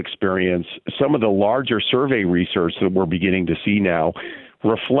anecdotal experience, some of the larger survey research that we're beginning to see now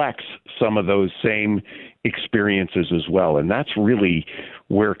reflects some of those same experiences as well. And that's really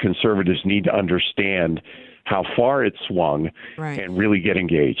where conservatives need to understand how far it swung, and really get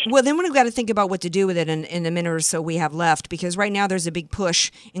engaged. Well, then we've got to think about what to do with it in the minute or so we have left, because right now there's a big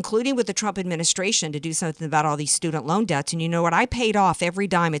push, including with the Trump administration, to do something about all these student loan debts. And you know what? I paid off every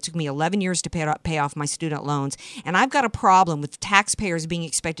dime. It took me 11 years to pay off my student loans. And I've got a problem with taxpayers being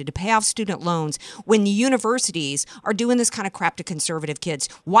expected to pay off student loans when the universities are doing this kind of crap to conservative kids.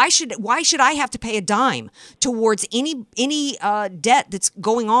 Why should I have to pay a dime towards any debt that's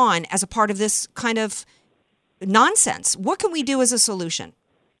going on as a part of this kind of nonsense? What can we do as a solution?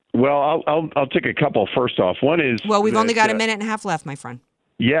 Well, I'll take a couple. First off, one is... Well, we've only got a minute and a half left, my friend.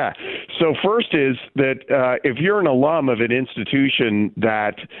 Yeah. So first is that if you're an alum of an institution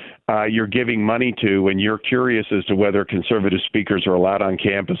that you're giving money to, and you're curious as to whether conservative speakers are allowed on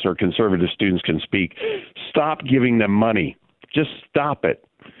campus or conservative students can speak, stop giving them money. Just stop it.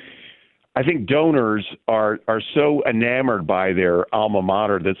 I think donors are so enamored by their alma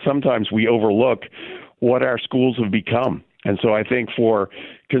mater that sometimes we overlook what our schools have become. And so I think for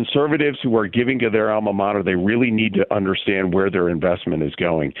conservatives who are giving to their alma mater, they really need to understand where their investment is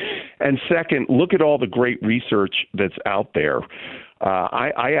going. And second, look at all the great research that's out there.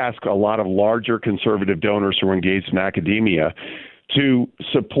 I ask a lot of larger conservative donors who are engaged in academia to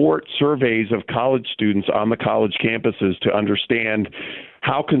support surveys of college students on the college campuses to understand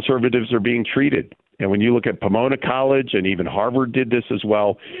how conservatives are being treated. And when you look at Pomona College, and even Harvard did this as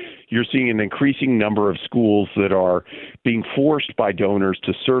well, you're seeing an increasing number of schools that are being forced by donors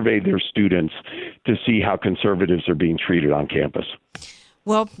to survey their students to see how conservatives are being treated on campus.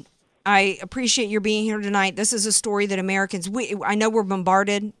 Well, I appreciate your being here tonight. This is a story that Americans, I know we're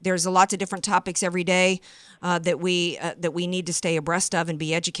bombarded. There's lots of different topics every day that we need to stay abreast of and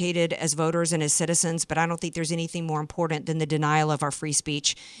be educated as voters and as citizens. But I don't think there's anything more important than the denial of our free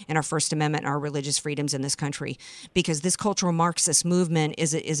speech and our First Amendment and our religious freedoms in this country. Because this cultural Marxist movement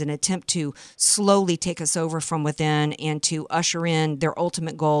is an attempt to slowly take us over from within and to usher in their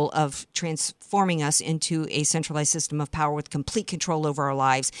ultimate goal of transforming us into a centralized system of power with complete control over our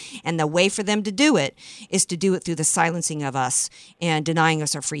lives. And the way for them to do it is to do it through the silencing of us and denying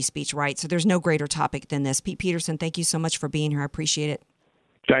us our free speech rights. So there's no greater topic than this. Pete Peterson, thank you so much for being here. I appreciate it.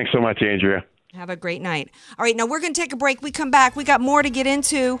 Thanks so much, Andrea. Have a great night. All right, now we're going to take a break. We come back. We got more to get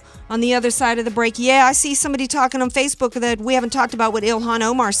into on the other side of the break. Yeah, I see somebody talking on Facebook that we haven't talked about what Ilhan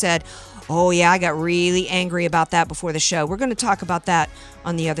Omar said. Oh, yeah, I got really angry about that before the show. We're going to talk about that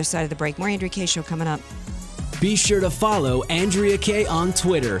on the other side of the break. More Andrea Kaye Show coming up. Be sure to follow Andrea Kaye on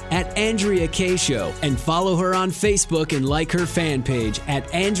Twitter at Andrea Kaye Show and follow her on Facebook and like her fan page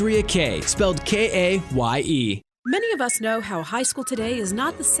at Andrea Kaye, spelled Kaye. Many of us know how high school today is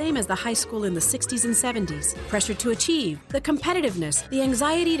not the same as the high school in the 60s and 70s. Pressure to achieve, the competitiveness, the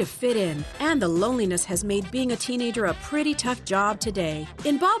anxiety to fit in, and the loneliness has made being a teenager a pretty tough job today.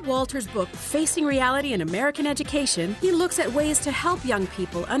 In Bob Walter's book, Facing Reality in American Education, he looks at ways to help young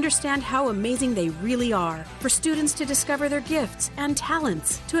people understand how amazing they really are, for students to discover their gifts and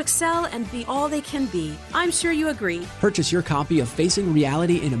talents, to excel and be all they can be. I'm sure you agree. Purchase your copy of Facing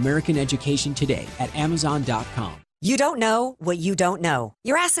Reality in American Education today at Amazon.com. You don't know what you don't know.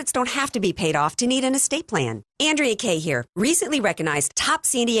 Your assets don't have to be paid off to need an estate plan. Andrea Kaye here. Recently recognized top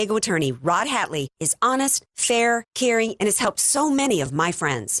San Diego attorney Rod Hatley is honest, fair, caring, and has helped so many of my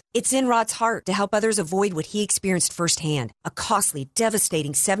friends. It's in Rod's heart to help others avoid what he experienced firsthand, a costly,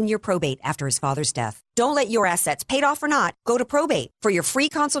 devastating 7-year probate after his father's death. Don't let your assets, paid off or not, go to probate. For your free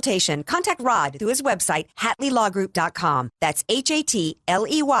consultation, contact Rod through his website, HatleyLawGroup.com. That's HATLEY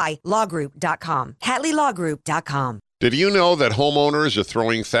lawgroup.com. HatleyLawGroup.com. Did you know that homeowners are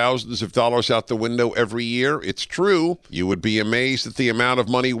throwing thousands of dollars out the window every year? It's true. You would be amazed at the amount of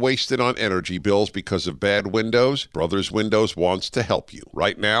money wasted on energy bills because of bad windows. Brothers Windows wants to help you.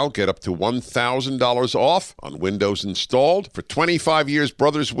 Right now, get up to $1,000 off on windows installed. For 25 years,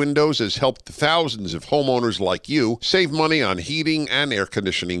 Brothers Windows has helped thousands of homeowners like you save money on heating and air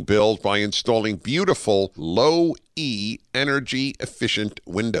conditioning bills by installing beautiful, low-E energy-efficient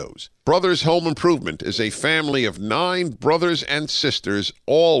windows. Brothers Home Improvement is a family of 9 brothers and sisters,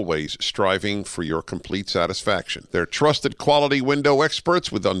 always striving for your complete satisfaction. They're trusted quality window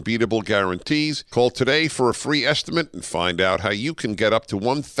experts with unbeatable guarantees. Call today for a free estimate and find out how you can get up to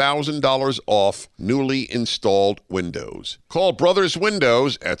 $1,000 off newly installed windows. Call Brothers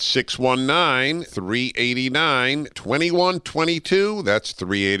Windows at 619-389-2122. That's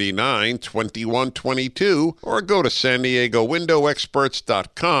 389-2122. Or go to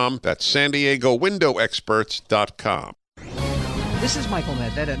SanDiegoWindowExperts.com. That's SanDiegoWindowExperts.com. This is Michael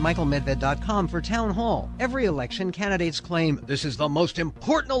Medved at michaelmedved.com for Town Hall. Every election, candidates claim this is the most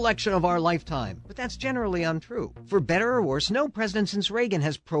important election of our lifetime. But that's generally untrue. For better or worse, no president since Reagan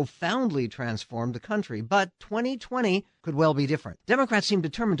has profoundly transformed the country. But 2020 could well be different. Democrats seem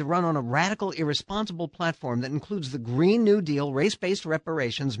determined to run on a radical, irresponsible platform that includes the Green New Deal, race-based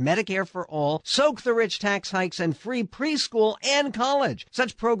reparations, Medicare for all, soak the rich tax hikes, and free preschool and college.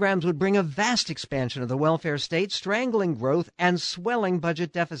 Such programs would bring a vast expansion of the welfare state, strangling growth, and swelling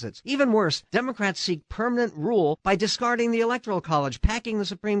budget deficits. Even worse, Democrats seek permanent rule by discarding the Electoral College, packing the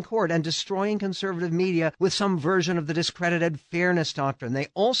Supreme Court, and destroying conservative media with some version of the discredited fairness doctrine. They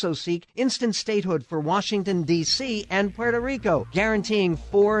also seek instant statehood for Washington, D.C. and Puerto Rico, guaranteeing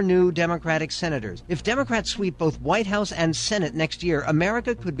 4 new Democratic senators. If Democrats sweep both White House and Senate next year,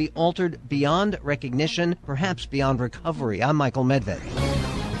 America could be altered beyond recognition, perhaps beyond recovery. I'm Michael Medved.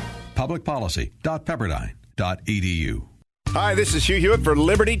 Publicpolicy.pepperdine.edu. Hi, this is Hugh Hewitt for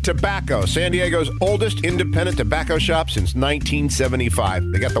Liberty Tobacco, San Diego's oldest independent tobacco shop since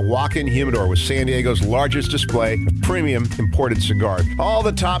 1975. They got the walk-in humidor with San Diego's largest display of premium imported cigars. All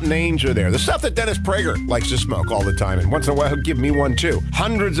the top names are there. The stuff that Dennis Prager likes to smoke all the time, and once in a while he'll give me one too.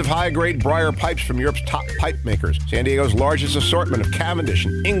 Hundreds of high-grade briar pipes from Europe's top pipe makers. San Diego's largest assortment of Cavendish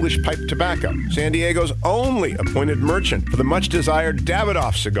and English pipe tobacco. San Diego's only appointed merchant for the much-desired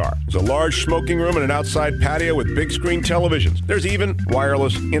Davidoff cigar. There's a large smoking room and an outside patio with big screen television televisions. There's even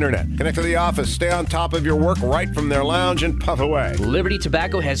wireless internet. Connect to the office. Stay on top of your work right from their lounge and puff away. Liberty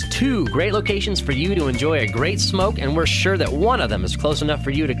Tobacco has 2 great locations for you to enjoy a great smoke, and we're sure that one of them is close enough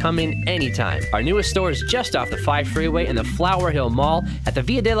for you to come in anytime. Our newest store is just off the 5 freeway in the Flower Hill Mall at the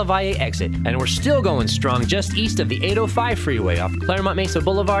Via de la Valle exit, and we're still going strong just east of the 805 freeway off Claremont Mesa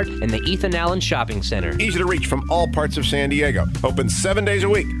Boulevard and the Ethan Allen Shopping Center. Easy to reach from all parts of San Diego. Open 7 days a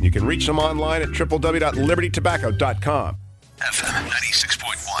week. You can reach them online at www.libertytobacco.com. FM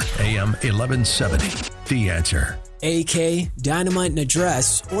 96.1, AM 1170. The Answer. AK, Dynamite and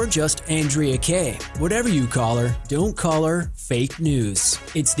Address, or just Andrea Kaye. Whatever you call her, don't call her fake news.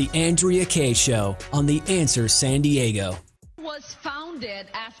 It's the Andrea Kaye Show on The Answer San Diego. Was founded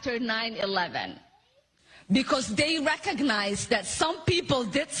after 9/11 because they recognized that some people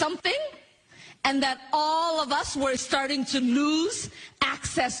did something and that all of us were starting to lose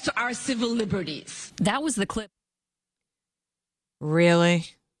access to our civil liberties. That was the clip. Really?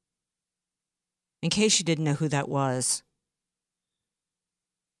 In case you didn't know who that was,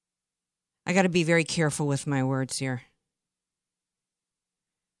 I got to be very careful with my words here.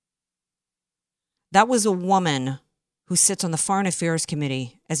 That was a woman who sits on the Foreign Affairs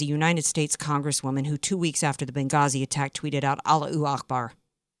Committee as a United States Congresswoman who 2 weeks after the Benghazi attack tweeted out Allahu Akbar.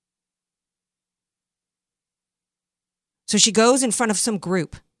 So she goes in front of some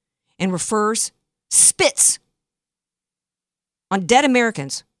group and spits on dead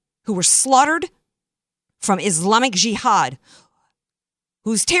Americans who were slaughtered from Islamic Jihad,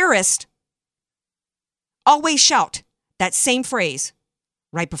 whose terrorists always shout that same phrase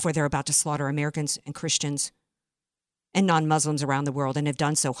right before they're about to slaughter Americans and Christians and non-Muslims around the world, and have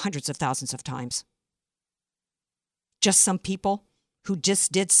done so hundreds of thousands of times. Just some people who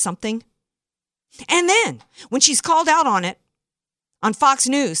just did something. And then, when she's called out on it on Fox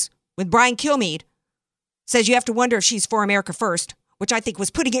News with Brian Kilmeade, says you have to wonder if she's for America first, which I think was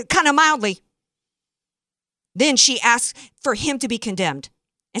putting it kind of mildly. Then she asks for him to be condemned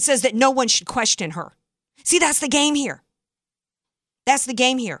and says that no one should question her. See, that's the game here. That's the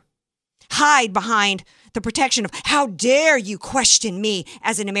game here. Hide behind the protection of how dare you question me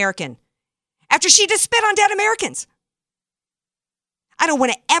as an American after she just spit on dead Americans. I don't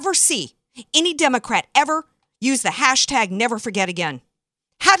want to ever see any Democrat ever use the hashtag never forget again.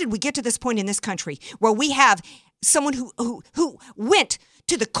 How did we get to this point in this country where we have someone who went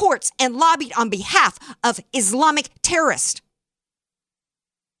to the courts and lobbied on behalf of Islamic terrorists?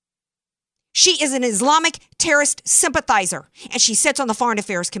 She is an Islamic terrorist sympathizer, and she sits on the Foreign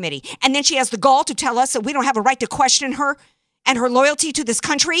Affairs Committee. And then she has the gall to tell us that we don't have a right to question her and her loyalty to this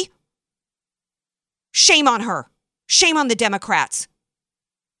country? Shame on her. Shame on the Democrats.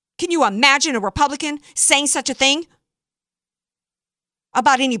 Can you imagine a Republican saying such a thing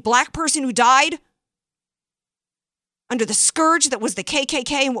about any black person who died under the scourge that was the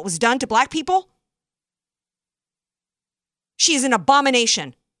KKK and what was done to black people? She is an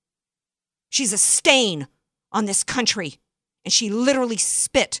abomination. She's a stain on this country. And she literally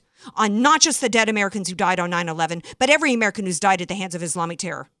spit on not just the dead Americans who died on 9/11, but every American who's died at the hands of Islamic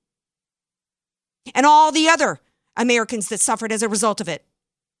terror. And all the other Americans that suffered as a result of it.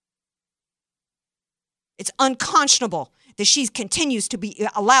 It's unconscionable that she continues to be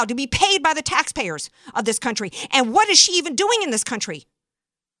allowed to be paid by the taxpayers of this country. And what is she even doing in this country?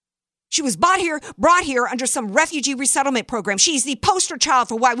 She was brought here under some refugee resettlement program. She's the poster child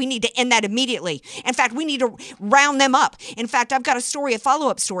for why we need to end that immediately. In fact, we need to round them up. In fact, I've got a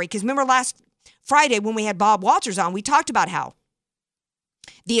follow-up story, because remember last Friday when we had Bob Walters on, we talked about how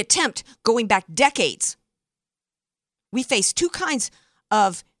the attempt going back decades, we face 2 kinds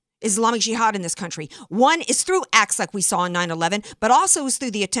of Islamic Jihad in this country. One is through acts like we saw on 9/11, but also is through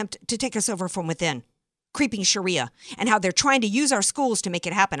the attempt to take us over from within. Creeping Sharia, and how they're trying to use our schools to make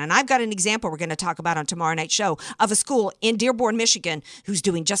it happen. And I've got an example we're going to talk about on tomorrow night's show of a school in Dearborn, Michigan, who's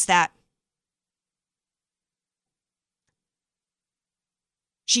doing just that.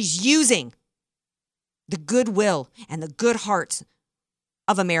 She's using the goodwill and the good hearts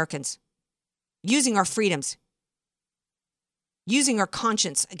of Americans, using our freedoms, using our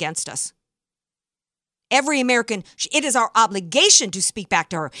conscience against us. Every American, it is our obligation to speak back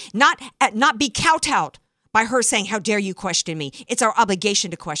to her, not be kowtowed by her saying, how dare you question me? It's our obligation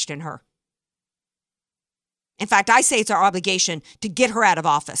to question her. In fact, I say it's our obligation to get her out of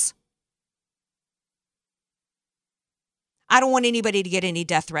office. I don't want anybody to get any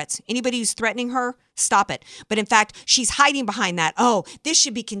death threats. Anybody who's threatening her, stop it. But in fact, she's hiding behind that. Oh, this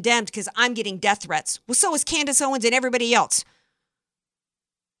should be condemned because I'm getting death threats. Well, so is Candace Owens and everybody else.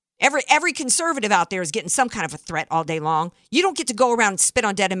 Every conservative out there is getting some kind of a threat all day long. You don't get to go around and spit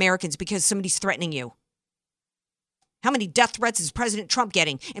on dead Americans because somebody's threatening you. How many death threats is President Trump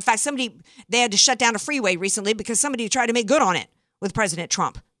getting? In fact, they had to shut down a freeway recently because somebody tried to make good on it with President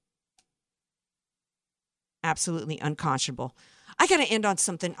Trump. Absolutely unconscionable. I got to end on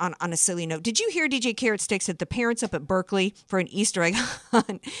something on a silly note. Did you hear DJ Carrot Sticks that the parents up at Berkeley for an Easter egg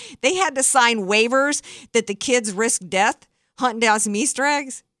hunt, they had to sign waivers that the kids risk death hunting down some Easter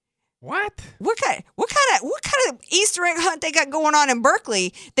eggs? What? What kind of Easter egg hunt they got going on in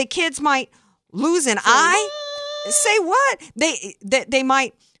Berkeley that kids might lose an eye? Say what? They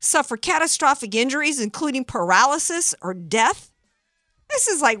might suffer catastrophic injuries, including paralysis or death. This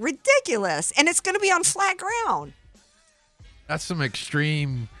is like ridiculous, and it's going to be on flat ground. That's some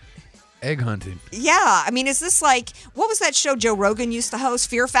extreme egg hunting. Yeah, I mean, is this like, what was that show Joe Rogan used to host,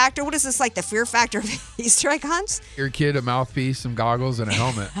 Fear Factor? What is this, like the Fear Factor of Easter egg hunts? Your kid a mouthpiece, some goggles, and a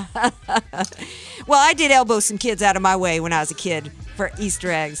helmet. Well, I did elbow some kids out of my way when I was a kid for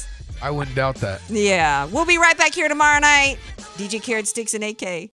Easter eggs. I wouldn't doubt that. Yeah, we'll be right back here tomorrow night. DJ Carrot Sticks and AK.